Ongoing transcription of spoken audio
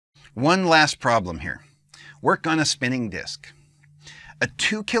One last problem here. Work on a spinning disk. A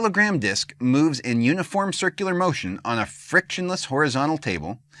 2-kilogram disk moves in uniform circular motion on a frictionless horizontal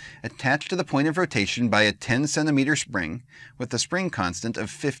table attached to the point of rotation by a 10-centimeter spring with a spring constant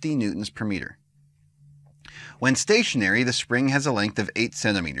of 50 newtons per meter. When stationary, the spring has a length of 8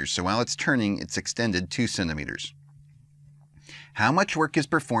 centimeters, so while it's turning, it's extended 2 centimeters. How much work is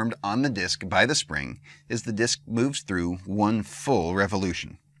performed on the disk by the spring as the disk moves through one full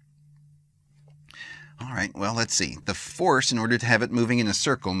revolution? All right, well, let's see. The force, in order to have it moving in a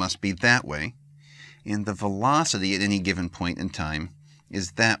circle, must be that way, and the velocity at any given point in time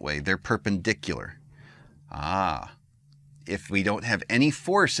is that way. They're perpendicular. If we don't have any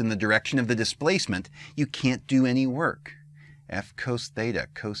force in the direction of the displacement, you can't do any work. F cos theta,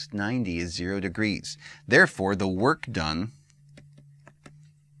 cos 90 is 0 degrees. Therefore, the work done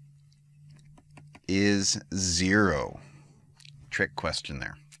is 0. Trick question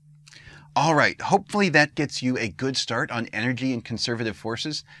there. All right, hopefully that gets you a good start on energy and conservative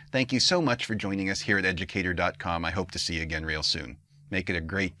forces. Thank you so much for joining us here at Educator.com. I hope to see you again real soon. Make it a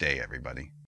great day, everybody.